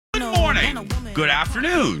morning, good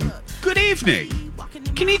afternoon, good evening,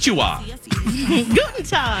 konnichiwa. Guten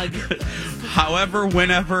Tag. However,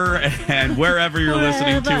 whenever, and wherever you're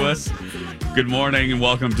listening to us, good morning and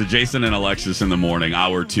welcome to Jason and Alexis in the Morning,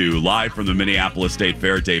 Hour 2, live from the Minneapolis State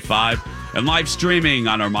Fair, Day 5, and live streaming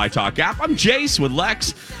on our MyTalk app. I'm Jace with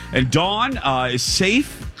Lex, and Dawn is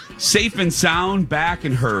safe and sound back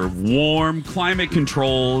in her warm,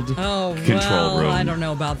 climate-controlled control room. I don't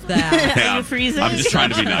know about that. Yeah, Are you freezing? I'm just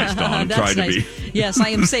trying to be nice, Dawn. I'm trying to be. Yes, I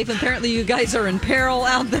am safe. Apparently, you guys are in peril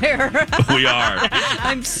out there. We are.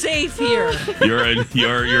 I'm safe here.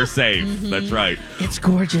 You're safe. That's right. It's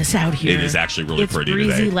gorgeous out here. It is actually really it's pretty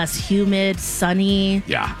breezy, today. less humid, sunny.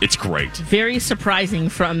 Yeah, it's great. Very surprising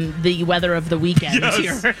from the weather of the weekend Yes.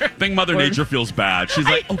 here. I think Mother Nature feels bad. She's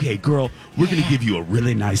like, okay, girl, we're going to give you a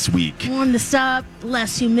really nice week. Warm this up,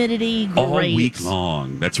 less humidity, great. All week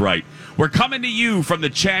long. That's right. We're coming to you from the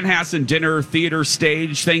Chanhassen Dinner Theater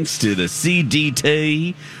stage thanks to the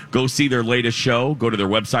CDT. Go see their latest show. Go to their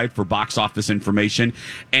website for box office information.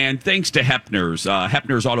 And thanks to Hepner's.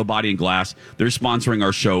 Hepner's Auto Body and Glass. They're sponsoring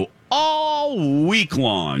our show all week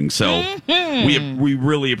long. So we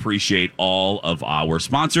really appreciate all of our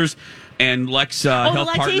sponsors. And Lex Health the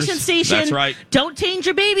lactation Partners. station. That's right. Don't change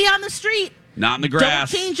your baby on the street. Not in the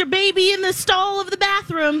grass. Don't change your baby in the stall of the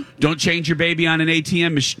bathroom. Don't change your baby on an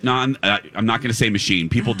ATM machine. I'm not going to say machine.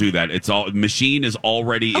 People do that. It's all machine is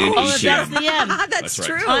already in That's ATM. the M. That's right.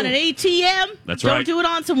 true. On an ATM. That's Don't right. do it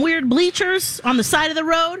on some weird bleachers on the side of the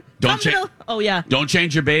road. Don't Come to cha- the- Oh, yeah. Don't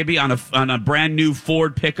change your baby on a brand new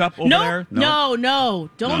Ford pickup over there. No. No.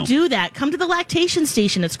 Don't do that. Come to the lactation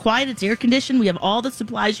station. It's quiet. It's air conditioned. We have all the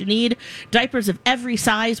supplies you need. Diapers of every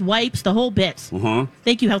size, wipes, the whole bit. Uh-huh.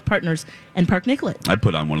 Thank you, Health Partners and Park Nicollet. I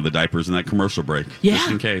put on one of the diapers in that commercial break. Yeah.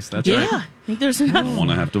 Just in case. That's Yeah. right. I think there's I enough. don't want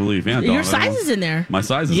to have to believe. Yeah, Your Dawn, size is in there. My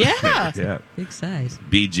size is Yeah. yeah. Big size.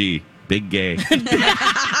 BG. Big gay.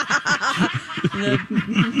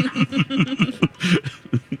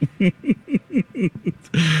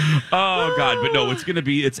 Oh God, but no,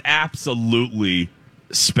 it's absolutely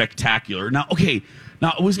spectacular. Now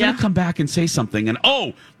I was gonna come back and say something, and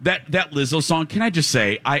that Lizzo song, can I just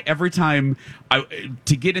say, every time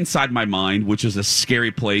to get inside my mind, which is a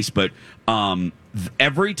scary place, but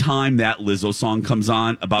every time that Lizzo song comes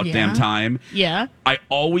on about damn time, I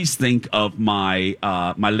always think of my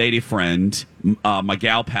my lady friend, my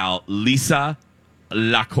gal pal, Lisa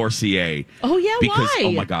LaCourcier. Oh, yeah, because, why?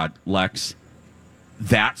 oh my God, Lex,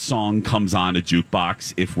 that song comes on a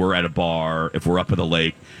jukebox if we're at a bar, if we're up at a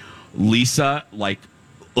lake. Lisa, like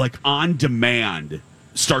on demand,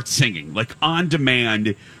 starts singing. Like on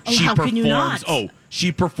demand, she how performs. can you not?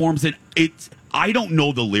 She performs it. I don't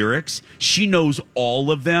know the lyrics. She knows all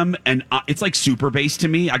of them, and it's like super bass to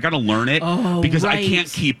me. I got to learn it because I can't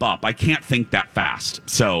keep up. I can't think that fast.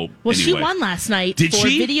 So, Well, anyway. she won last night Did for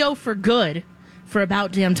she? Video for Good for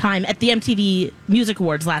About Damn Time at the MTV Music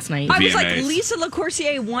Awards last night. I was like, VMAs. Lisa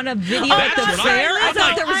LaCourcier won a video at the that's what fair. I I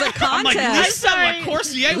thought there was a I'm like, contest. Lisa sorry.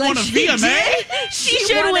 LaCourcier Like, won a she VMA? did? She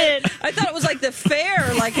should won win. I thought it was like the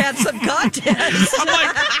fair, like had some contest. I'm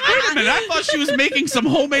like, wait a minute. I thought she was making some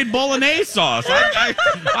homemade bolognese sauce.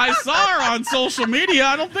 I saw her on social media.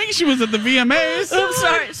 I don't think she was at the VMAs.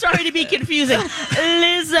 Oops, sorry to be confusing.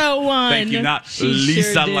 Lizzo won. Thank you, not She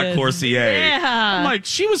Lisa sure did. LaCourcier. Yeah. I'm like,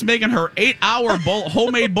 she was making her 8-hour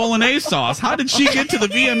homemade bolognese sauce. How did she get to the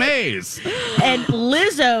VMAs? And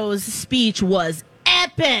Lizzo's speech was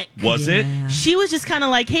epic. Was it? She was just kind of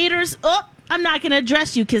like, haters, I'm not going to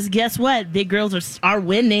address you because guess what? Big girls are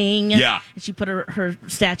winning. Yeah. And she put her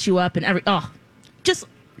statue up and I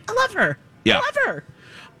love her. Yeah. I love her.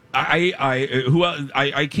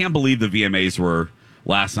 I can't believe the VMAs were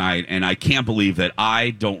last night, and I can't believe that I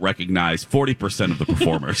don't recognize 40% of the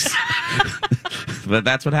performers. But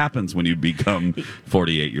that's what happens when you become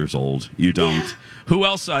 48 years old. You don't. Yeah. Who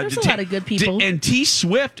else? There's a lot of good people. And T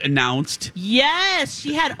Swift announced. Yes,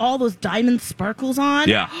 she had all those diamond sparkles on.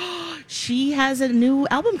 Yeah, She has a new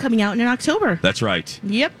album coming out in October. that's right.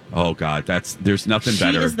 Yep. Oh God, there's nothing She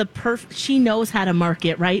better. is the she knows how to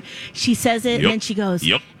market, right? She says it Yep. and then she goes,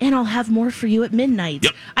 Yep. and I'll have more for you at midnight.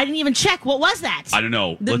 Yep. I didn't even check. What was that? I don't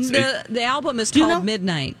know. The album is you called know?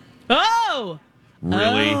 Midnight. Oh.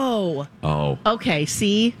 Really? Oh. Oh, Okay,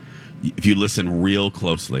 see? if you listen real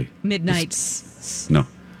closely. Midnight's. No,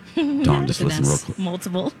 Dawn, just listen real Finesse. close.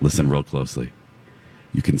 Multiple. Listen real closely.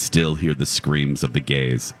 You can still hear the screams of the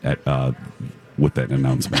gays at with that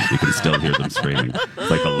announcement. You can still hear them screaming.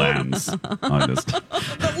 It's like the lambs on this.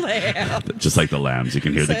 Just like the lambs, you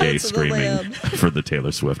can hear the gays screaming for the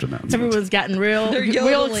Taylor Swift announcement. Everyone's gotten real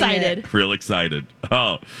excited. Real excited.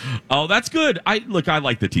 Oh, that's good. I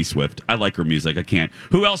like the T Swift. I like her music. I can't.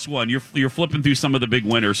 Who else won? You're flipping through some of the big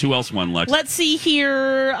winners. Who else won, Lex? Let's see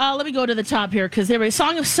here. Let me go to the top here because there was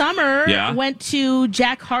Song of Summer went to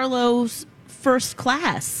Jack Harlow's First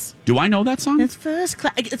Class. Do I know that song? It's First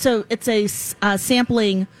Class. It's a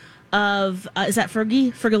sampling of is that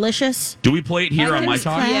Fergalicious? Do we play it here on My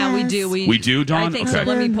Talk? Yeah, we do. We do, Dawn? I think okay. so.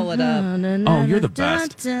 Let me pull it up. Oh, you're the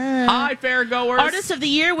best. Hi, fairgoers. Artist of the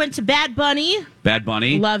Year went to Bad Bunny. Bad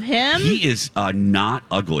Bunny. Love him. He is not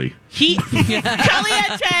ugly.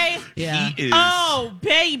 Caliente. Yeah. He is. Oh,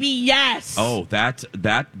 baby, yes. Oh, that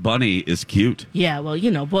Bunny is cute. Yeah, well,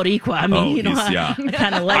 Boricua. I mean, I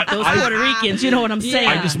kind of like those Puerto Ricans. You know what I'm saying?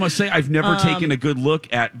 I just must say, I've never taken a good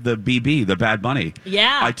look at the BB, the Bad Bunny.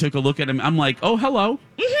 Yeah. I took a look at him. I'm like, oh, hello.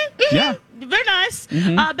 Yeah. Very nice.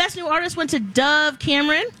 Best New Artist went to Dove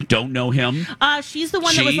Cameron. Don't know him. She's the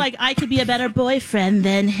one that was like, I could be a better boyfriend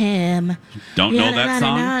than him. Don't know that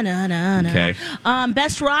song? Okay.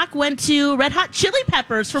 Best Rock went to Red Hot Chili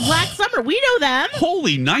Peppers for Black Summer. We know them.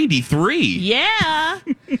 Holy 93. Yeah.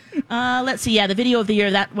 Let's see. Yeah, the Video of the Year,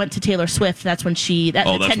 that went to Taylor Swift. That's when the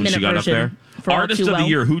 10-minute got version. Up there? Artist of the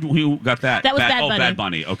Year. Who got that? That was Bad Bunny. Bad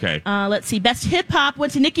Bunny. Okay. Let's see. Best Hip Hop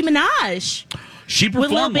went to Nicki Minaj. She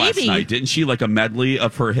performed last night, didn't she? Like a medley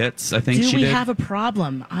of her hits, I think she did. Do we have a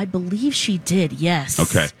problem? I believe she did, yes.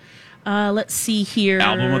 Okay. Let's see here.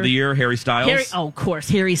 Album of the Year, Harry Styles. Of course,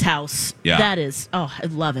 Harry's House. Yeah. That is, I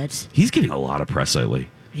love it. He's getting a lot of press lately.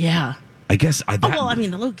 Yeah. I guess.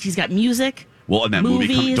 Look, he's got music. Well, and that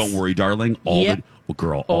movies. movie, Don't Worry, Darling. All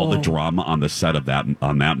the drama on the set of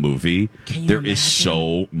that movie. There is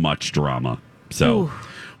so much drama. So. Ooh.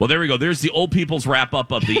 Well, there we go. There's the old people's wrap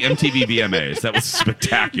up of the MTV VMAs. That was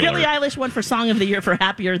spectacular. Billie Eilish won for Song of the Year for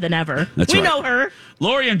Happier Than Ever. We know her.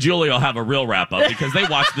 Lori and Julia will have a real wrap up because they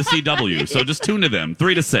watch the CW. So just tune to them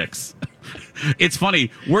 3 to 6. It's funny.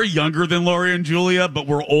 We're younger than Lori and Julia, but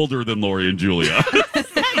we're older than Lori and Julia.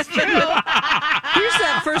 That's true. Here's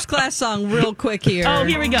that First Class song real quick here. Oh,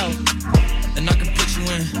 here we go. And I can put you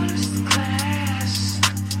in.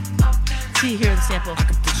 See, hear the sample. I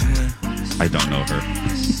can put you in. I don't know her.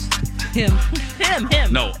 Him.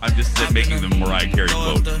 No, I'm just making the Mariah Carey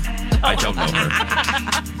quote. I don't know her.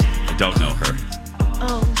 I don't know her.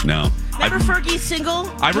 Oh. No. Remember Fergie's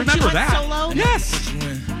single? I remember that. Solo? Yes.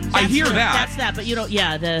 I hear that. That's that, but you don't,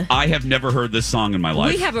 I have never heard this song in my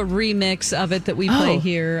life. We have a remix of it that we play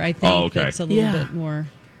here, I think. Oh, okay. That's a little bit more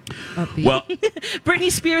upbeat. Well,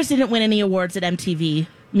 Britney Spears didn't win any awards at MTV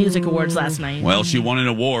Music Awards last night. Well, she won an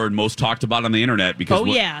award most talked about on the internet because.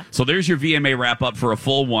 So there's your VMA wrap up for a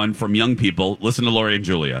full one from young people. Listen to Lori and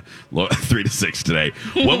Julia, 3 to 6 today.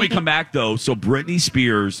 When we come back, though, so Britney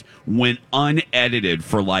Spears went unedited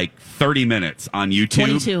for like 30 minutes on YouTube.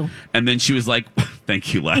 22. And then she was like,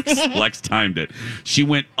 thank you, Lex. Lex timed it. She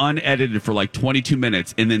went unedited for like 22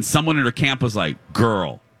 minutes. And then someone in her camp was like,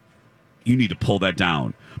 girl, you need to pull that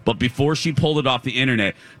down. But before she pulled it off the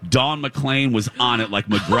internet, Dawn McClain was on it like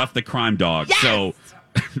McGruff the crime dog. Yes!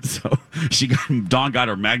 So Dawn got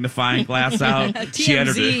her magnifying glass out.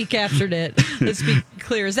 TMZ captured it. Let's be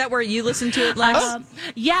clear. Is that where you listened to it, Lex?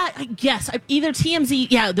 Yes. Either TMZ.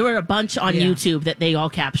 Yeah, there were a bunch on YouTube that they all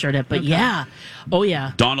captured it. But oh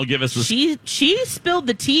yeah. Dawn will give us. She spilled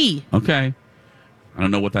the tea. Okay. I don't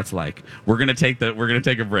know what that's like. We're gonna take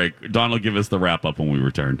a break. Dawn will give us the wrap up when we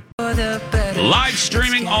return. Live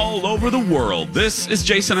streaming all over the world. This is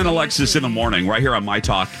Jason and Alexis in the morning, right here on My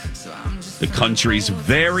Talk, the country's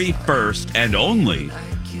very first and only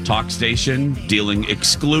talk station dealing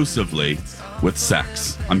exclusively with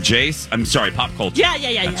sex. I'm Jace. I'm sorry, pop culture. Yeah.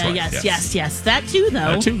 Yes. That too, though.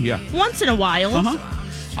 That too, yeah. Once in a while.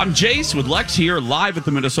 I'm Jace with Lex here live at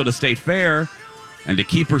the Minnesota State Fair, and to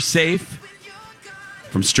keep her safe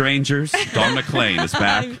from strangers, Dawn McClain is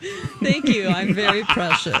back. Thank you. I'm very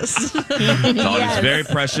precious. Dawn is very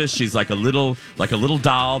precious. She's like a little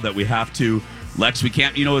doll that we have to. Lex, we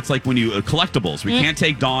can't. It's like when you collectibles. We can't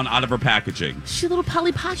take Dawn out of her packaging. She's a little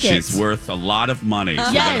Polly Pocket. She's worth a lot of money. So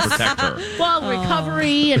we gotta protect her. Well,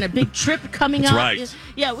 recovery and a big trip coming up. Right.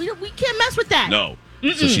 Yeah, we can't mess with that. No.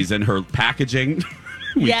 So she's in her packaging.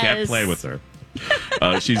 We can't play with her.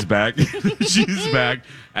 She's back. She's back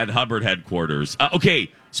at Hubbard headquarters. Okay,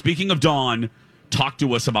 speaking of Dawn, talk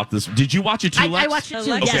to us about this. Did you watch it too, Lex? I watched it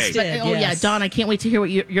too. Alexis Yes, did, but, yeah, yes. Dawn, I can't wait to hear what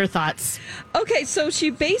your thoughts. Okay, so she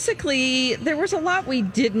basically, there was a lot we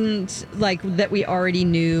didn't like that we already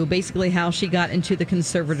knew. Basically, how she got into the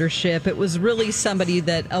conservatorship. It was really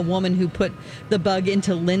a woman who put the bug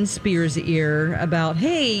into Lynn Spears' ear about,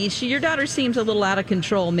 hey, your daughter seems a little out of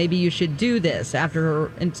control. Maybe you should do this after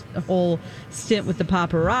her whole stint with the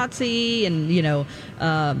paparazzi and,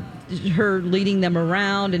 her leading them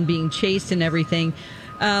around and being chased and everything.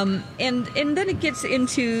 And then it gets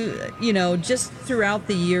into, just throughout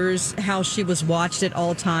the years, how she was watched at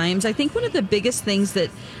all times. I think one of the biggest things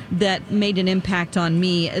that made an impact on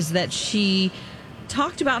me is that she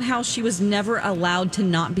talked about how she was never allowed to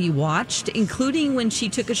not be watched, including when she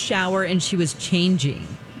took a shower and she was changing.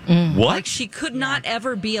 What? Like, she could not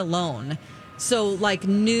ever be alone. So, like,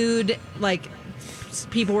 nude, like,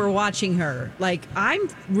 people were watching her. Like, I'm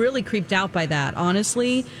really creeped out by that,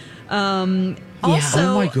 honestly. Also,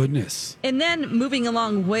 oh my goodness. and then moving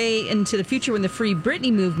along way into the future when the Free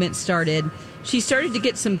Britney movement started, she started to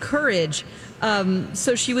get some courage.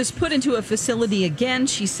 So she was put into a facility again,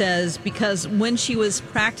 she says, because when she was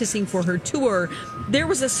practicing for her tour, there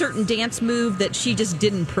was a certain dance move that she just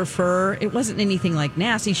didn't prefer. It wasn't anything like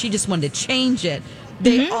nasty. She just wanted to change it.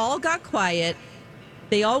 They all got quiet.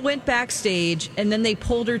 They all went backstage, and then they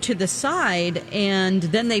pulled her to the side, and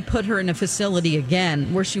then they put her in a facility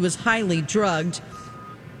again where she was highly drugged.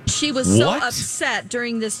 She was so What? upset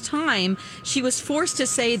during this time. She was forced to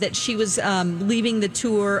say that she was leaving the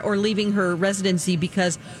tour or leaving her residency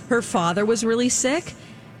because her father was really sick,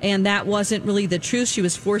 and that wasn't really the truth. She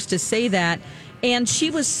was forced to say that, and she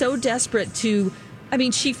was so desperate to... I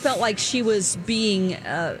mean, she felt like she was being,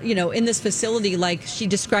 in this facility, like she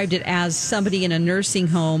described it as somebody in a nursing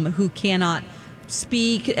home who cannot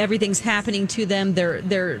speak. Everything's happening to them.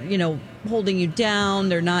 They're holding you down.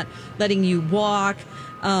 They're not letting you walk.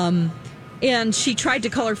 And she tried to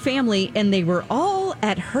call her family, and they were all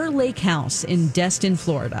at her lake house in Destin,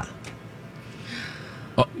 Florida.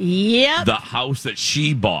 Yep. The house that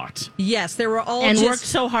she bought. Yes, they were all And just worked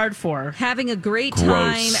so hard for. having a great Gross.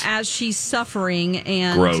 time as she's suffering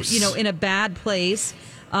and Gross. in a bad place.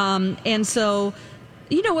 And so,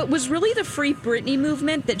 it was really the Free Britney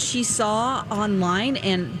movement that she saw online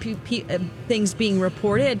and things being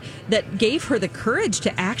reported that gave her the courage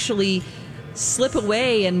to actually slip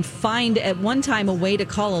away and find at one time a way to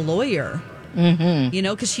call a lawyer.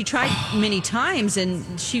 Because she tried many times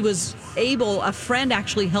and she was able, a friend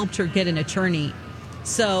actually helped her get an attorney.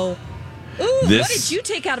 So, what did you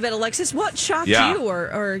take out of it, Alexis? What shocked you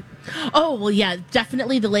or Oh, well, yeah,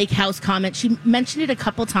 definitely the lake house comment. She mentioned it a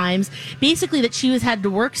couple times. Basically, that she had to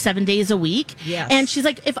work 7 days a week. Yes. And she's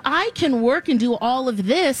like, if I can work and do all of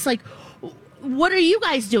this, like, what are you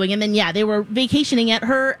guys doing? And then, they were vacationing at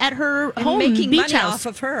her home making beach money house. off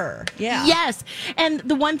of her? Yeah. Yes. And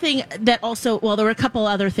the one thing that also, well, there were a couple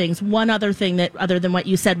other things. One other thing that, other than what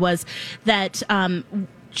you said, was that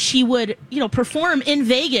she would, perform in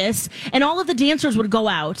Vegas, and all of the dancers would go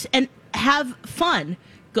out and have fun,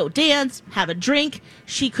 go dance, have a drink.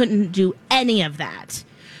 She couldn't do any of that.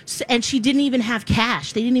 And she didn't even have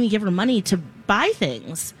cash. They didn't even give her money to buy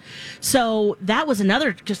things. So that was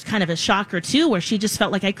another just kind of a shocker too, where she just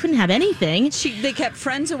felt like I couldn't have anything. They kept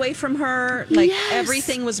friends away from her. Like, Yes.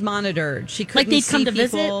 everything was monitored. She couldn't Like they'd see come to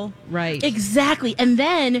people. visit. Right. Exactly. And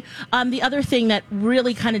then the other thing that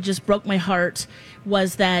really kind of just broke my heart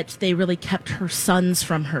was that they really kept her sons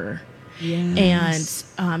from her. Yes.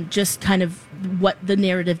 And just kind of what the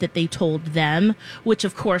narrative that they told them, which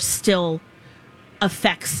of course still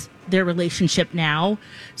affects their relationship now.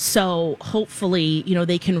 So hopefully,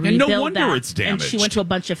 they can And rebuild no wonder that. it's And she went damaged. to a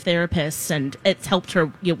bunch of therapists, and it's helped her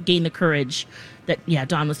gain the courage that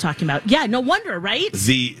Dawn was talking about. Yeah, no wonder, right?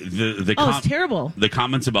 The it's terrible. The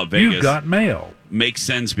comments about Vegas You've got mail. makes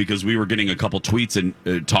sense because we were getting a couple tweets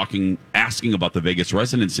and asking about the Vegas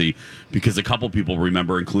residency because a couple people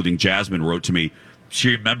remember, including Jasmine, wrote to me.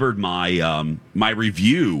 She remembered my my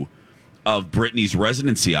review of Britney's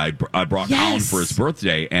residency. I brought Colin for his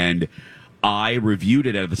birthday, and I reviewed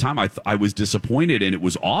it at the time. I was disappointed, and it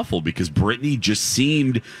was awful because Britney just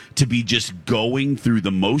seemed to be just going through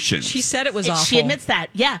the motions. She said it was awful. She admits that.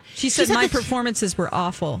 Yeah. She said said my that- performances were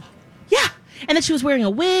awful. Yeah. And then she was wearing a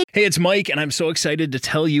wig. Hey, it's Mike, and I'm so excited to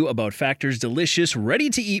tell you about Factor's delicious,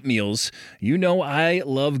 ready-to-eat meals. You know I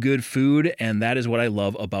love good food, and that is what I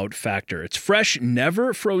love about Factor. It's fresh,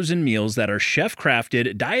 never frozen meals that are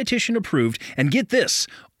chef-crafted, dietitian-approved, and get this,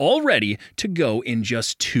 all ready to go in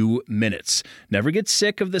just 2 minutes. Never get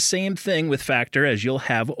sick of the same thing with Factor, as you'll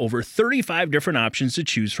have over 35 different options to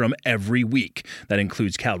choose from every week. That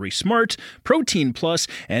includes Calorie Smart, Protein Plus,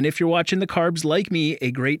 and if you're watching the carbs like me, a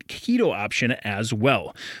great keto option as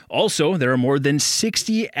well. Also, there are more than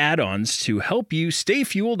 60 add-ons to help you stay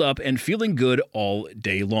fueled up and feeling good all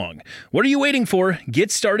day long. What are you waiting for? Get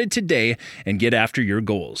started today and get after your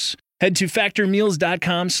goals. Head to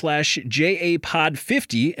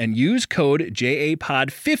factormeals.com/JAPOD50 and use code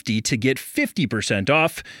JAPOD50 to get 50%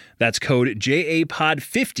 off. That's code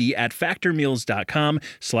JAPOD50 at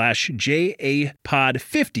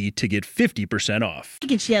factormeals.com/JAPOD50 to get 50% off.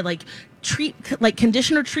 And she had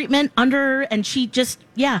conditioner treatment under, and she just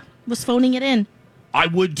was phoning it in. I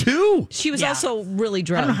would too. She was also really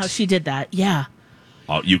drunk. I don't know how she did that. Yeah.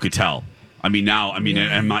 Oh, you could tell. I'm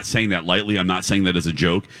not saying that lightly. I'm not saying that as a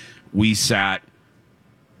joke. We sat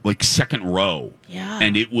second row. Yeah.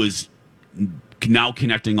 And it was now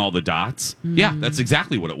connecting all the dots. Mm-hmm. Yeah, that's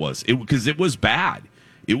exactly what it was. Because it was bad.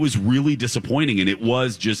 It was really disappointing. And it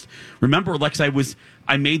was just, remember, Lex, I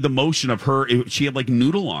made the motion of her. She had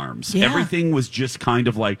noodle arms. Yeah. Everything was just kind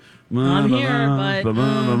of like, I'm here,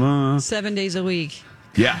 but 7 days a week.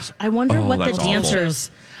 Yeah. I wonder what the that's awful. dancers.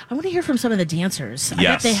 I want to hear from some of the dancers. I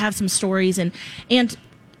Yes. bet they have some stories, and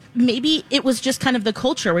maybe it was just kind of the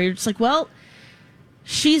culture where you're just like, well,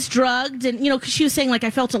 she's drugged, and because she was saying I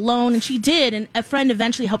felt alone, and she did, and a friend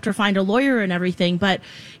eventually helped her find a lawyer and everything. But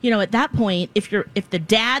at that point, if the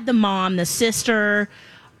dad, the mom, the sister,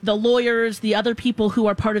 the lawyers, the other people who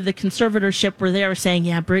are part of the conservatorship were there saying,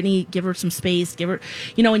 yeah, Brittany, give her some space, give her,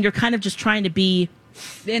 and you're kind of just trying to be.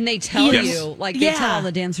 And they tell Yes. you, they tell all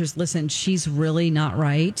the dancers, listen, she's really not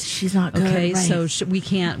right. She's not good. Okay, right. so we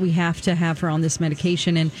have to have her on this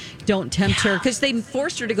medication, and don't tempt her. Because they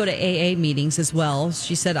forced her to go to AA meetings as well.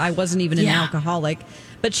 She said, I wasn't even an alcoholic.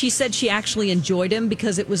 But she said she actually enjoyed him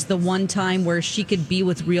because it was the one time where she could be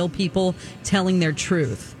with real people telling their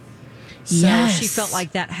truth. So she felt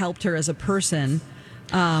like that helped her as a person.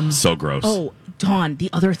 So gross. Oh, Dawn, the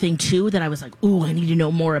other thing, too, that I was like, ooh, I need to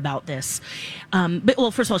know more about this. But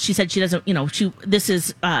first of all, she said she doesn't, this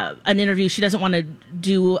is an interview. She doesn't want to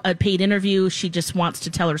do a paid interview. She just wants to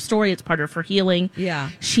tell her story. It's part of her healing. Yeah.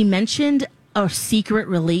 She mentioned a secret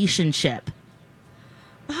relationship.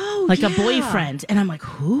 Oh, a boyfriend. And I'm like,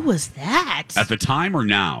 who was that? At the time or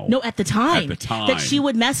now? No, at the time. At the time. That she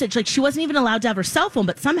would message. She wasn't even allowed to have her cell phone,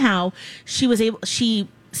 but somehow she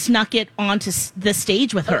snuck it onto the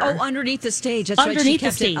stage with her. Oh, underneath the stage. That's Underneath right. She the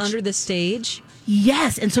kept stage. it under the stage.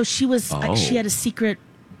 Yes, and so she was. Oh. She had a secret.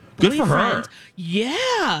 Good for boyfriend. her.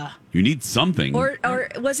 Yeah. You need something. Or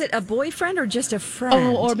was it a boyfriend or just a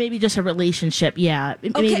friend? Oh, or maybe just a relationship. Yeah,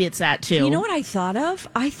 maybe it's that too. You know what I thought of?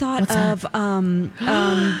 I thought What's of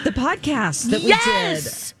the podcast that we did.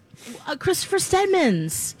 Yes, Christopher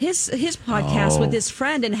Stedman's His podcast with his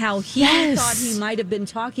friend, and how he Yes. thought he might have been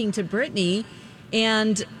talking to Brittany,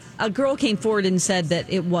 and a girl came forward and said that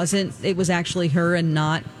it wasn't. It was actually her and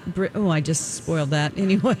not. Oh, I just spoiled that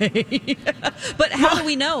anyway. But how do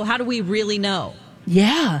we know? How do we really know?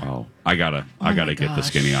 Yeah. Oh, I gotta get the gosh.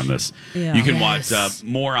 skinny on this. Yeah. You can Yes. watch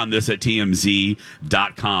more on this at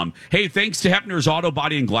TMZ.com. Hey, thanks to Hefner's Auto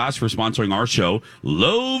Body and Glass for sponsoring our show.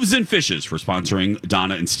 Loaves and Fishes for sponsoring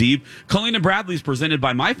Donna and Steve. Colleen and Bradley's presented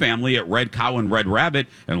by my family at Red Cow and Red Rabbit.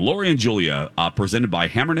 And Lori and Julia presented by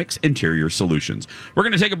Hammernix Interior Solutions. We're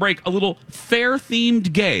going to take a break, a little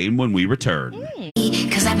fair-themed game when we return.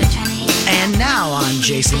 Cause I've been trying to hit. And now on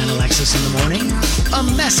Jason and Alexis in the Morning, a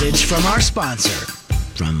message from our sponsor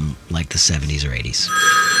from the 70s or 80s.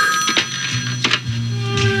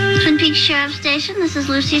 Twin Peaks Sheriff Station, this is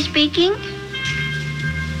Lucy speaking.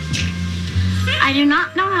 I do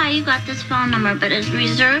not know how you got this phone number, but it's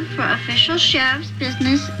reserved for official sheriff's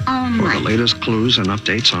business only. For the latest clues and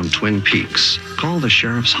updates on Twin Peaks, call the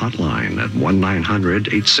Sheriff's Hotline at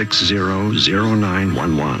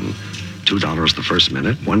 1-900-860-0911. $2 the first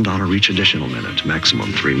minute, $1 each additional minute,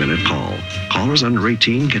 maximum 3-minute call. Callers under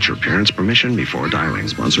 18 get your parents' permission before dialing.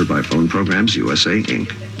 Sponsored by Phone Programs USA, Inc.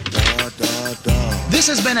 This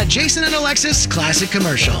has been a Jason and Alexis classic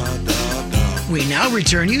commercial. We now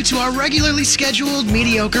return you to our regularly scheduled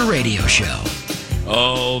mediocre radio show.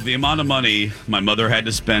 Oh, the amount of money my mother had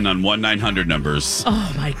to spend on 1-900 numbers.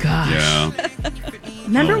 Oh my gosh. Yeah.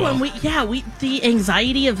 Remember when the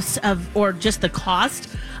anxiety of or just the cost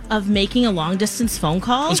of making a long distance phone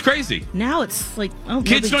call? It was crazy. Now it's like, oh,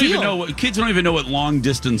 Kids no don't big even deal. know what long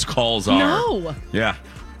distance calls are. No. Yeah.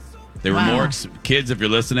 They were Wow. more kids. If you're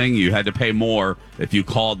listening, you had to pay more if you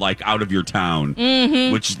called out of your town,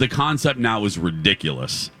 which the concept now is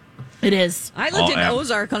ridiculous. It is. I lived in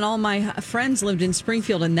Ozark, and all my friends lived in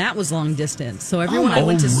Springfield, and that was long distance. So everyone I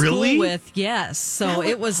went to school with, yes. So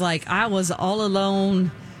it was like I was all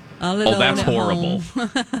alone. That's horrible.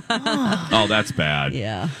 Oh, that's bad.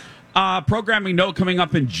 Yeah. Programming note coming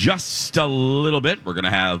up in just a little bit. We're going to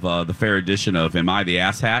have the fair edition of Am I the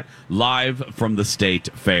Asshat live from the State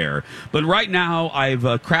Fair. But right now, I've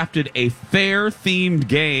crafted a fair-themed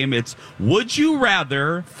game. It's Would You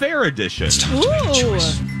Rather Fair Edition. It's time to make a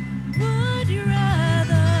choice. Would you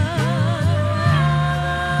rather?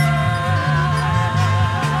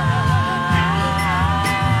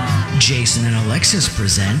 Jason and Alexis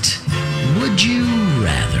present Would You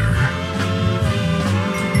Rather?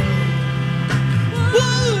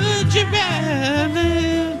 Would you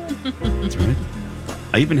rather? That's right.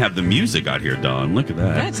 I even have the music out here, Dawn. Look at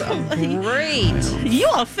that. That's great. You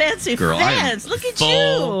are fancy Girl, fans. Look at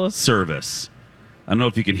full you. service. I don't know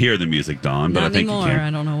if you can hear the music, Dawn, but Not I think anymore. you can.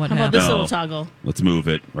 I don't know what How about happened. this No. little toggle? Let's move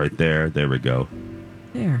it right there. There we go.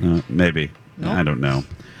 There. Maybe. I don't know.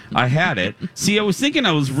 I had it. See, I was thinking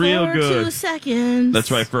I was real For good. 2 seconds.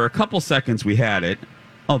 That's right. For a couple seconds, we had it.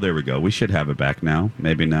 Oh, there we go. We should have it back now.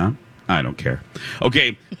 Maybe not. I don't care.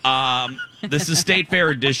 Okay. This is State Fair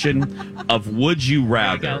edition of Would You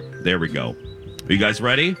Rather. There we go. Are you guys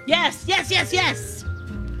ready? Yes, yes, yes, yes.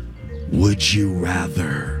 Would you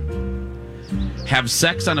rather have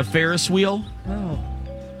sex on a Ferris wheel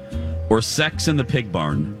or sex in the pig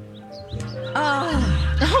barn?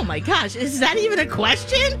 Oh my gosh, is that even a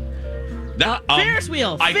question? Ferris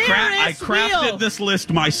wheel. I Ferris crafted wheel. this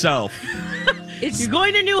list myself. You're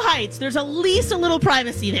going to new heights. There's at least a little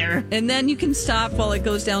privacy there. And then you can stop while it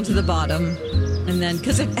goes down to the bottom. And then,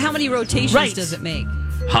 because how many rotations does it make?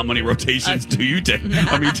 How many rotations do you take?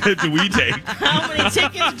 I mean, do we take? How many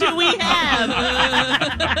tickets do we have?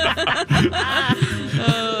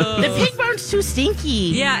 The pig barn's too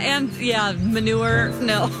stinky. Yeah, and manure.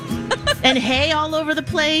 No. And hay all over the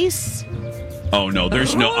place. Oh no,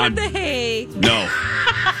 there's no. the hay. No.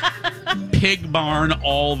 Pig barn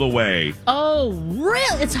all the way. Oh,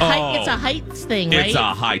 really? It's height. It's a heights thing, right? It's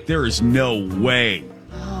a height. There is no way.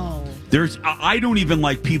 Oh. I don't even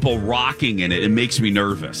like people rocking in it. It makes me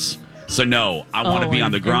nervous. So no, I want to be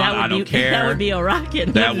on the ground. I don't care. That would be a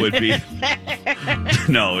rocket. That would be.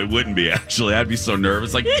 No, it wouldn't be actually. I'd be so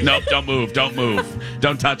nervous. Like, nope, don't move,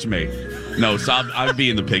 don't touch me. No, so I'd be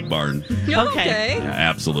in the pig barn. Okay. Yeah,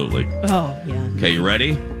 absolutely. Oh, yeah. Okay, you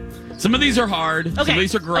ready? Some of these are hard. Some of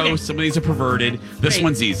these are gross. Some of these are perverted. This Great.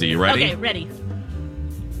 one's easy. You ready? Okay, ready.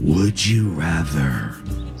 Would you rather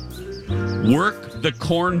work the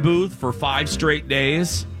corn booth for 5 straight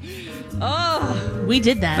days? Oh, we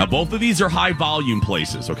did that. Now, both of these are high volume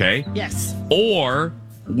places, okay? Yes. Or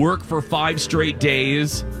work for 5 straight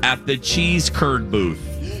days at the cheese curd booth.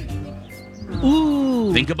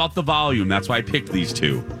 Ooh. Think about the volume. That's why I picked these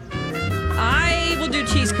two. I will do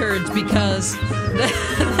cheese curds because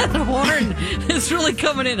that horn is really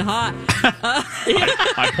coming in hot.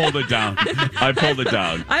 I pulled it down.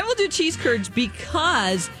 I will do cheese curds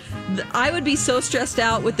because I would be so stressed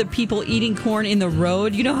out with the people eating corn in the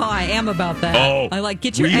road. You know how I am about that. Oh, I like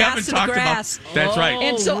get your we ass haven't to the talked grass. That's right.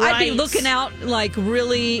 And so I'd be looking out like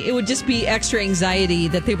really. It would just be extra anxiety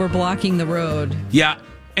that they were blocking the road. Yeah,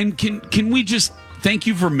 and can we just thank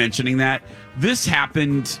you for mentioning that? This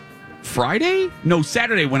happened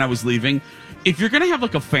Saturday when I was leaving. If you're going to have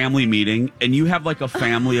like a family meeting and you have like a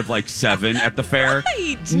family of like 7 at the fair,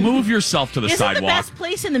 move yourself to the Isn't sidewalk. the best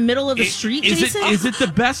place in the middle of the street, Jason? Is it the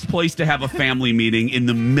best place to have a family meeting in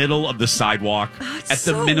the middle of the sidewalk at the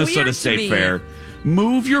so Minnesota weird to State me. Fair?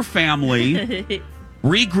 Move your family.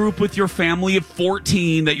 Regroup with your family of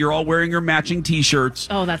 14 that you're all wearing your matching T-shirts.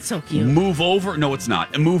 Oh, that's so cute. Move over. No, it's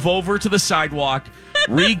not. Move over to the sidewalk,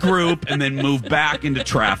 regroup, and then move back into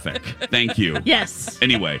traffic. Thank you. Yes.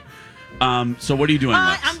 Anyway, so what are you doing,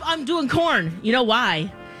 Lex? I'm doing corn. You know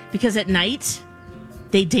why? Because at night,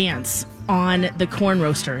 they dance on the corn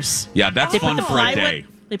roasters. Yeah, that's fun for a day.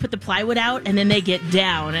 They put the plywood out, and then they get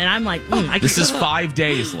down. And I'm like, This is 5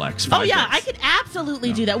 days, Lex. 5 days. I could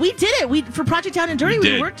absolutely do that. We did it. For Project Down and Dirty,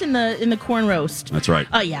 we worked in the corn roast. That's right.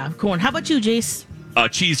 Oh, yeah, corn. How about you, Jace?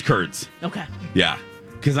 Cheese curds. Okay. Yeah,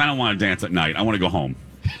 because I don't want to dance at night. I want to go home.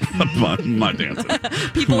 I'm not dancing.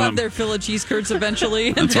 People have their fill of cheese curds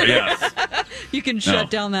eventually. That's right, yes. You can shut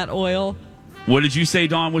down that oil. What did you say,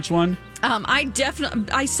 Dawn? Which one?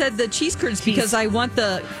 I said the cheese curds because I want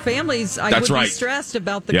the families. I That's would right. be stressed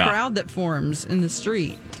about the crowd that forms in the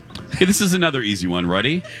street. Okay, this is another easy one.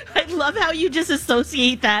 Ready? I love how you just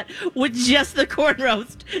associate that with just the corn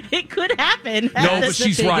roast. It could happen. No, but That's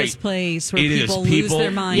she's the right. biggest place where It is. people lose People-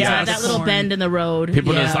 their minds. Yeah, over that little corn. bend in the road.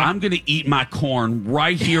 People yeah. just, I'm going to eat my corn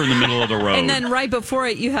right here in the middle of the road. And then right before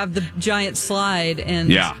it, you have the giant slide, and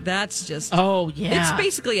Yeah. that's just Oh, yeah. It's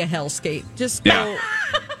basically a hellscape. Just Yeah. go.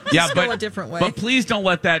 yeah, go a different way. But please don't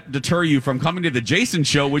let that deter you from coming to the Jason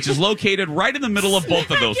Show, which is located right in the middle of both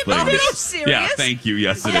of those things. Are you serious? Yeah, thank you.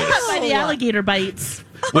 Yes, it Yeah, is. by the alligator bites.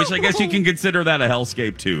 Which I guess you can consider that a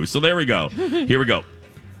hellscape too. So there we go. Here we go.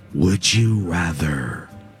 Would you rather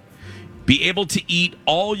be able to eat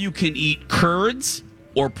all you can eat curds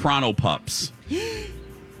or Pronto Pups?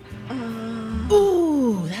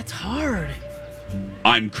 Ooh, that's hard.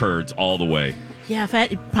 I'm curds all the way. Yeah, if I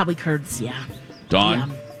had, probably curds, yeah. Dawn? Yeah.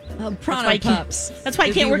 Pronto That's why I can't- Pups. that's why I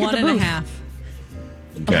It'd can't be work at the 1.5.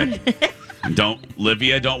 Okay.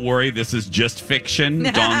 Livia, don't worry. This is just fiction.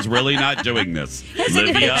 Dawn's really not doing this. Has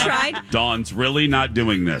anybody Livia, tried? Dawn's really not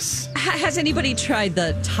doing this. Has anybody tried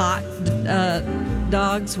the tot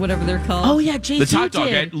dogs, whatever they're called? Oh, yeah, JC The top dog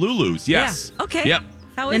did. at Lulu's, yes. Yeah. Okay. Yep.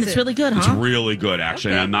 How is And it's it? really good, It's huh? really good,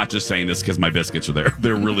 actually. Okay. And I'm not just saying this because my biscuits are there.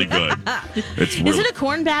 They're really good. It's Is really, it a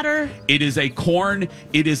corn batter? It is a corn.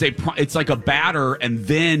 It is it's like a batter, and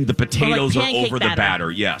then the potatoes are pancake over the batter.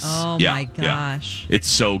 batter. Yes. Oh, Yeah, my yeah. gosh. It's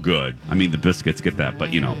so good. I mean, the biscuits get that,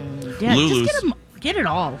 but Yeah, Lulu's. just get it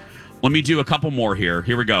all. Let me do a couple more here.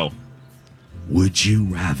 Here we go. Would you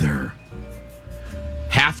rather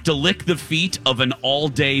have to lick the feet of an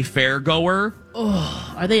all-day fairgoer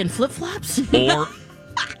Are they in flip-flops? or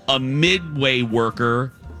a midway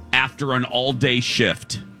worker after an all-day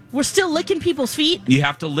shift? We're still licking people's feet? You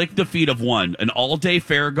have to lick the feet of one, an all-day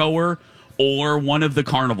fairgoer or one of the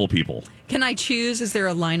carnival people. Can I choose? Is there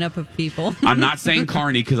a lineup of people? I'm not saying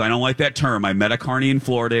carny because I don't like that term. I met a carny in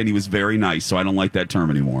Florida and he was very nice, so I don't like that term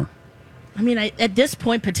anymore. I mean, at this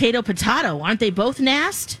point, potato. Aren't they both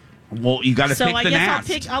nast? Well, you got to So pick I the guess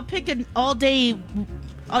nast. I'll pick an all day,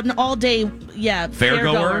 yeah,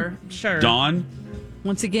 Fairgoer? Sure. Dawn?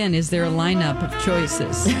 Once again, is there a lineup of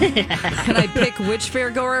choices? Can I pick which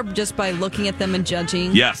fairgoer just by looking at them and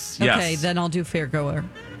judging? Yes, yes. Okay, then I'll do fairgoer.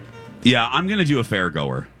 Yeah, I'm going to do a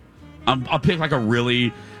fairgoer. I'll pick like a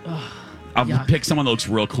really... I'll yuck. pick someone that looks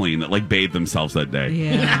real clean, that like bathed themselves that day.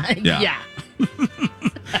 Yeah. Yeah.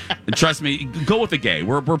 And trust me, go with the gay.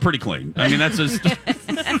 We're pretty clean. I mean, that's just...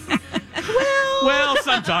 well,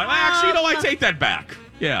 sometimes. Actually, I take that back.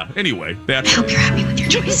 Yeah, anyway. That's... Hope you're happy with your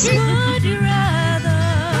choice. Would you rather?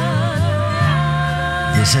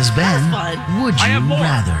 This has been Would I have You more.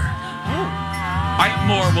 Rather? I have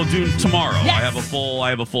more. We'll do tomorrow. Yes. I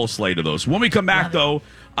have a full slate of those. When we come back, though,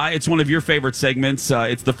 it's one of your favorite segments.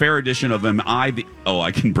 It's the fair edition of Am I the... Oh,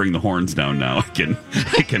 I can bring the horns down now.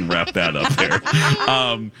 I can wrap that up there.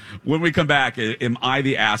 When we come back, Am I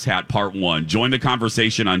the Asshat Part 1. Join the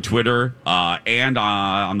conversation on Twitter and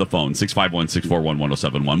on the phone,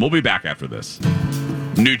 651-641-1071. We'll be back after this.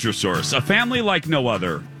 Nutrisource, a family like no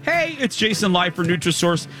other. Hey, it's Jason live for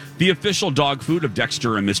Nutrisource, the official dog food of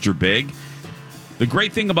Dexter and Mr. Big. The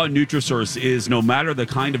great thing about Nutrisource is no matter the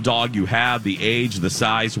kind of dog you have, the age, the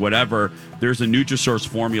size, whatever, there's a Nutrisource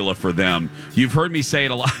formula for them. You've heard me say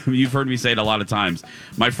it a lot. You've heard me say it a lot of times.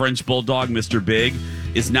 My French bulldog, Mr. Big,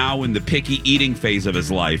 is now in the picky eating phase of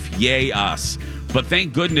his life. Yay us. But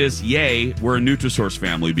thank goodness, yay, we're a Nutrisource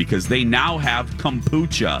family because they now have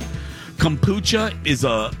kombucha. Kombucha is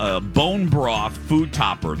a bone broth food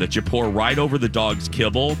topper that you pour right over the dog's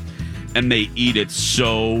kibble, and they eat it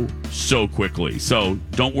so quickly. So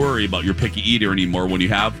don't worry about your picky eater anymore when you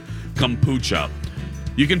have kombucha.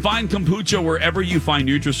 You can find kombucha wherever you find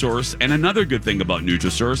Nutrisource, and another good thing about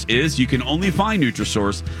Nutrisource is you can only find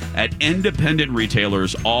Nutrisource at independent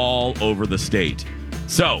retailers all over the state.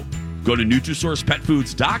 So go to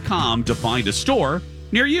NutrisourcePetFoods.com to find a store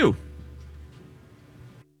near you.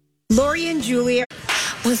 Lori and Julia.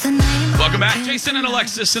 Welcome back, Jason and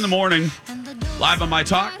Alexis in the morning, live on My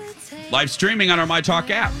Talk, live streaming on our My Talk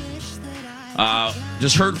app.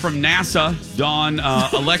 Just heard from NASA, Dawn,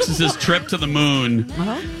 Alexis's trip to the moon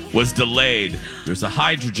was delayed. There's a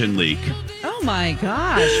hydrogen leak. Oh my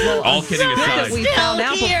gosh! Well, All kidding good that aside. we found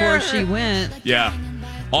out Still before she went. Yeah.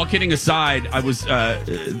 All kidding aside, I was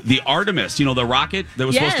the Artemis, the rocket that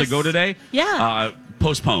was supposed to Yes. go today. Yeah.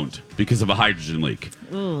 Postponed because of a hydrogen leak.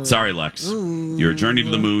 Sorry, Lex. Your journey to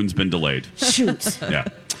the moon's been delayed. Shoot. Yeah.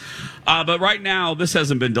 But right now, this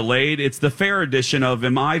hasn't been delayed. It's the fair edition of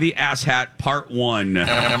Am I the Asshat Part 1.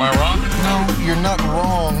 Am I wrong? No, you're not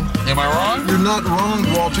wrong. Am I wrong? You're not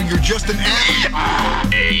wrong, Walter. You're just an ass.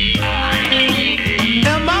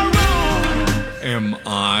 Am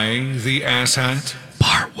I the asshat?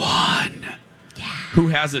 Part 1. Who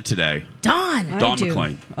has it today? Dawn. Dawn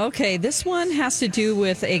McClain. Okay, this one has to do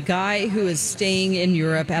with a guy who is staying in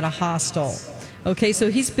Europe at a hostel. Okay,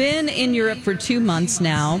 so he's been in Europe for 2 months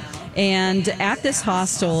now, and at this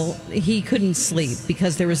hostel, he couldn't sleep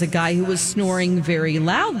because there was a guy who was snoring very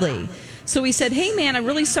loudly. So he said, "Hey, man, I'm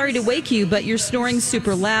really sorry to wake you, but you're snoring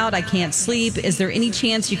super loud. I can't sleep. Is there any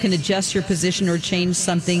chance you can adjust your position or change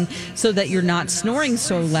something so that you're not snoring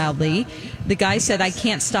so loudly?" The guy said, "I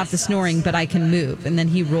can't stop the snoring, but I can move." And then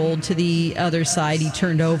he rolled to the other side. He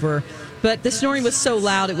turned over. But the snoring was so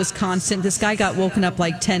loud, it was constant. This guy got woken up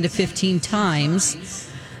like 10 to 15 times.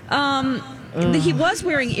 He was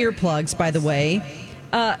wearing earplugs, by the way.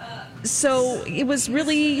 So it was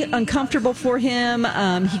really uncomfortable for him.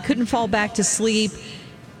 He couldn't fall back to sleep.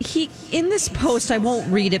 In this post, I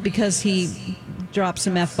won't read it because he dropped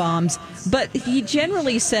some F-bombs, but he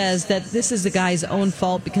generally says that this is the guy's own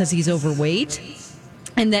fault because he's overweight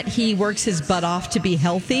and that he works his butt off to be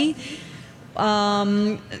healthy.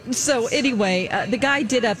 So anyway, the guy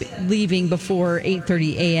did up leaving before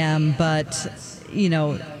 8:30 a.m., but,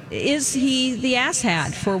 is he the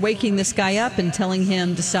asshat for waking this guy up and telling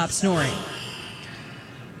him to stop snoring?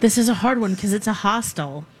 This is a hard one because it's a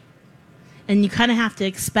hostel. And you kind of have to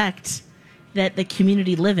expect that the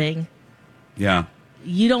community living, Yeah.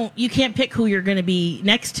 you can't pick who you're going to be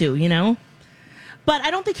next to, But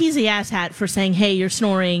I don't think he's the asshat for saying, "Hey, you're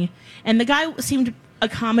snoring." And the guy seemed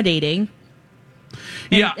accommodating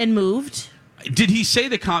and moved. Did he say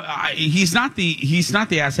he's not the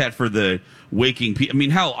asshat for the waking people? I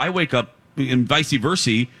mean, hell, I wake up and vice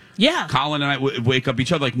versa. Yeah. Colin and I wake up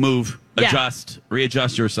each other, like, move, adjust,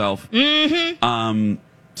 readjust yourself. Mm-hmm.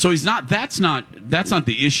 So he's not. That's not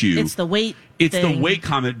the issue. It's the weight. It's thing. the weight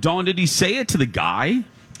comment. Dawn, did he say it to the guy?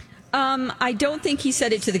 I don't think he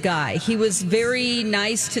said it to the guy. He was very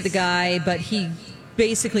nice to the guy, but he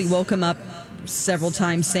basically woke him up several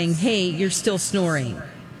times saying, "Hey, you're still snoring."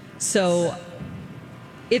 So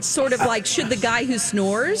it's sort of like, should the guy who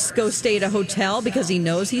snores go stay at a hotel because he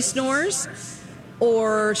knows he snores?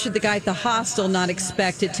 Or should the guy at the hostel not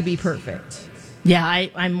expect it to be perfect? Yeah,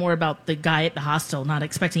 I'm more about the guy at the hostel not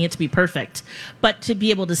expecting it to be perfect. But to be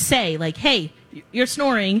able to say, like, "Hey, you're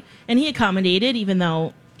snoring," and he accommodated even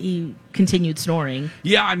though he continued snoring.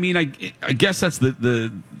 Yeah, I mean, I guess that's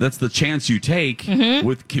the chance you take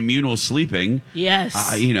with communal sleeping. Yes.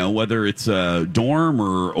 Whether it's a dorm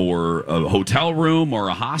or a hotel room or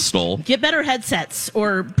a hostel. Get better headsets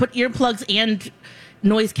or put earplugs and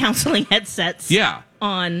noise canceling headsets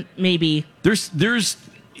on, maybe. There's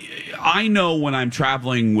I know when I'm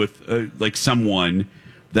traveling with like someone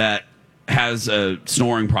that has a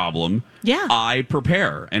snoring problem, I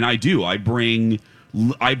prepare, and I do. I bring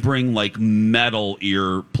like metal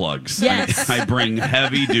earplugs. Yes. I bring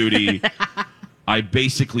heavy duty. I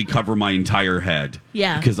basically cover my entire head.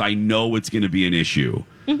 Yeah. Because I know it's going to be an issue.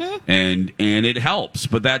 Mm-hmm. And it helps,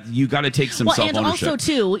 but that you got to take some self-ownership. And also,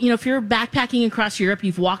 too, if you're backpacking across Europe,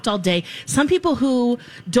 you've walked all day. Some people who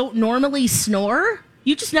don't normally snore,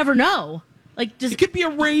 you just never know. Like, it could be a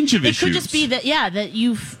range of issues. It could just be that, that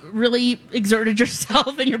you've really exerted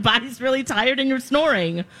yourself and your body's really tired and you're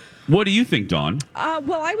snoring. What do you think, Dawn?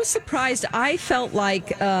 Well, I was surprised. I felt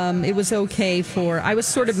like it was okay I was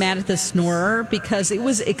sort of mad at the snorer because it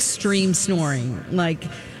was extreme snoring. Like,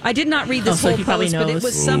 I did not read this whole post, but it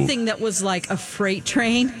was something that was like a freight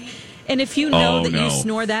train. And if you know you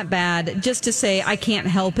snore that bad, just to say, "I can't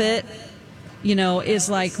help it," is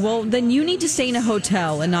like, well, then you need to stay in a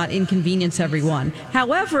hotel and not inconvenience everyone.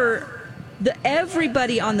 However,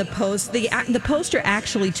 everybody on the post, the poster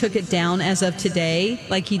actually took it down as of today.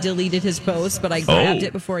 Like, he deleted his post, but I grabbed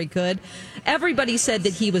it before he could. Everybody said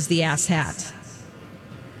that he was the asshat.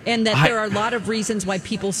 And that there are a lot of reasons why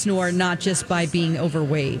people snore, not just by being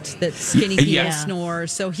overweight. That skinny people snore.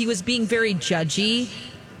 So he was being very judgy.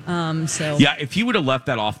 If he would have left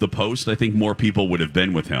that off the post, I think more people would have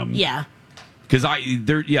been with him. Yeah. Because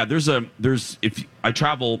if I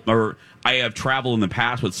travel, or I have traveled in the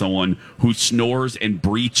past with someone who snores and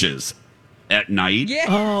breaches at night. Yes.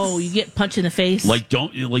 Oh, you get punched in the face.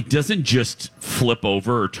 Doesn't just flip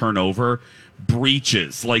over or turn over.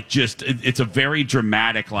 Breaches, it's a very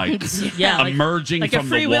dramatic, emerging like from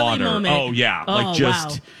the water. Moment. Oh yeah, wow.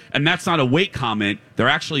 And that's not a weight comment. They're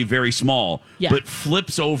actually very small, but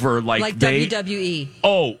flips over like WWE.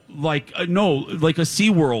 Oh, no, like a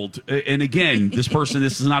SeaWorld. And again, this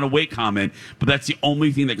is not a weight comment, but that's the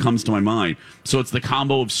only thing that comes to my mind. So it's the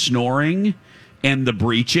combo of snoring and the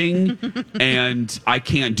breaching, and I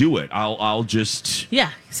can't do it. I'll just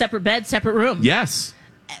separate bed, separate room. Yes.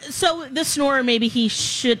 So the snorer, maybe he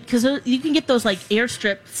should, because you can get those like air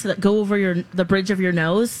strips that go over the bridge of your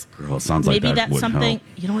nose. Girl, it sounds like maybe that that's would something. help.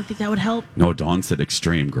 You don't think that would help? No, Dawn said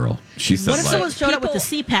extreme, girl. She said What if like, someone showed up with a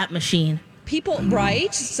CPAP machine? People,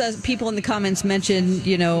 right? Says people in the comments mentioned,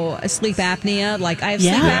 sleep apnea. Like I have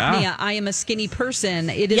sleep Yeah. apnea. I am a skinny person.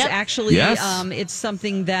 It is Yep. actually, Yes. it's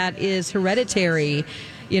something that is hereditary.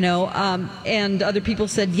 And other people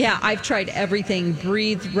said, yeah, I've tried everything.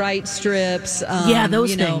 Breathe right strips.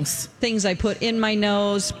 Those things. Things I put in my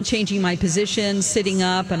nose, changing my position, sitting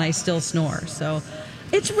up, and I still snore. So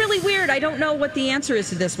it's really weird. I don't know what the answer is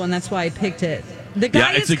to this one. That's why I picked it. The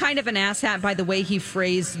guy is kind of an asshat by the way he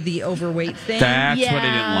phrased the overweight thing. that's what I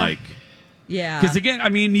didn't like. Yeah. Because again, I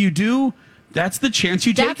mean, that's the chance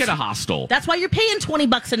you take at a hostel. That's why you're paying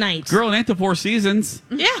 $20 a night. Girl, it ain't the Four Seasons.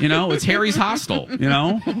 Yeah. It's Harry's hostel, I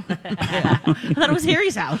thought it was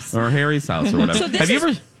Harry's house. Or Harry's house or whatever. So this Have you is-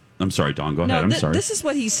 ever... I'm sorry, Dawn, go ahead. I'm sorry. This is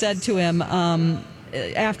what he said to him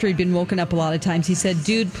after he'd been woken up a lot of times. He said,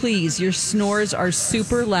 dude, please, your snores are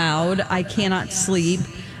super loud. I cannot sleep.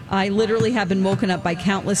 I literally have been woken up by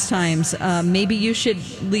countless times. Maybe you should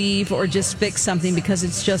leave or just fix something because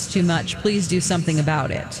it's just too much. Please do something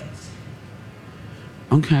about it.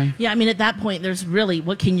 Okay. Yeah, I mean, at that point, there's really,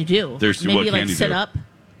 what can you do? Maybe what can like you sit do? up.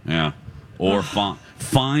 Yeah. Or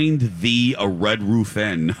find thee a red roof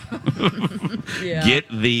inn. Yeah. Get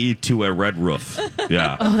thee to a red roof.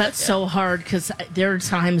 Yeah. Oh, that's so hard because there are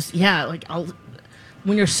times,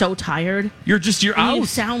 when you're so tired, You're and out. you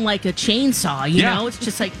sound like a chainsaw. You Yeah. know, it's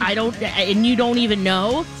just like and you don't even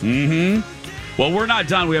know. Well, we're not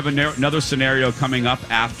done. We have another scenario coming up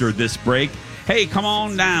after this break. Hey, come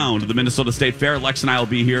on down to the Minnesota State Fair. Lex and I will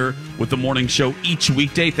be here with the morning show each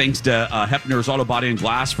weekday. Thanks to Hefner's Auto Body and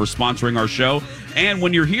Glass for sponsoring our show. And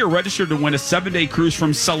when you're here, register to win a 7-day cruise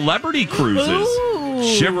from Celebrity Cruises. Ooh.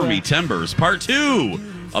 Shiver Me Timbers, part 2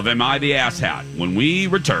 of Am I the Asshat when we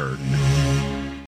return.